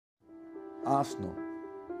Arsenal,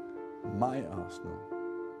 my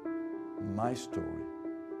story.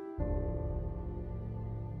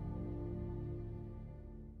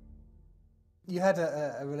 You had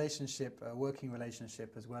a relationship, a working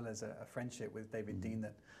relationship, as well as a friendship with David Dein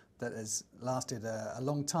that has lasted a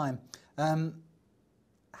long time.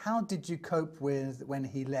 How did you cope with when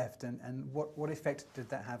he left, and what effect did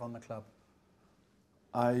that have on the club?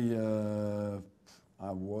 I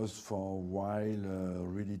was for a while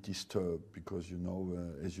really disturbed because, you know,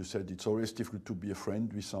 as you said, it's always difficult to be a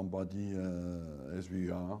friend with somebody as we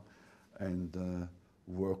are and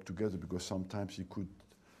work together, because sometimes it could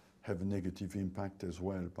have a negative impact as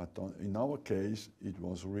well. But in our case, it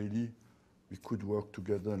was really, we could work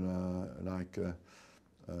together like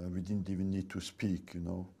we didn't even need to speak, you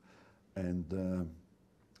know. And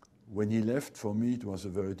when he left, for me, it was a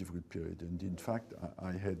very difficult period. And in fact,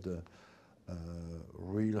 I had a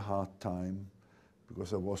real hard time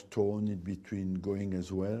because I was torn in between going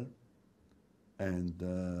as well and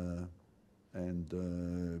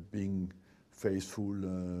being faithful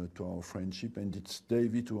to our friendship. And it's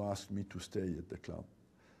David who asked me to stay at the club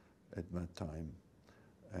at that time.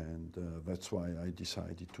 And that's why I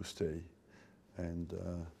decided to stay. And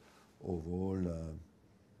overall,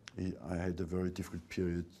 I had a very difficult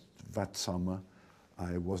period that summer.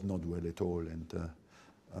 I was not well at all, and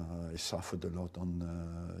I suffered a lot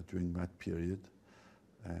during that period.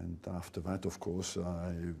 And after that, of course,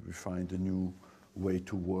 we find a new way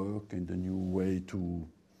to work and a new way to,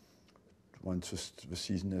 once the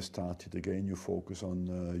season has started again, you focus on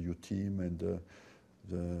your team and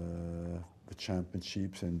the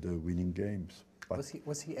championships and the winning games. But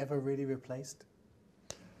was he ever really replaced?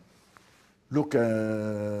 Look,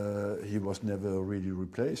 he was never really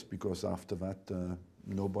replaced, because after that,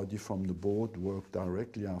 nobody from the board worked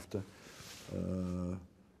directly after.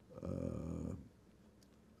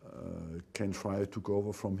 Ken Fryer took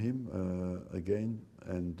over from him again,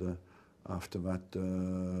 and after that,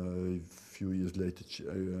 a few years later,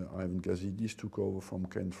 Ivan Gazidis took over from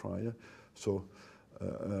Ken Fryer. So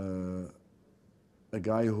a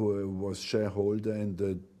guy who was shareholder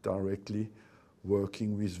and directly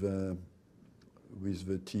working with the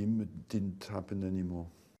team, it didn't happen anymore.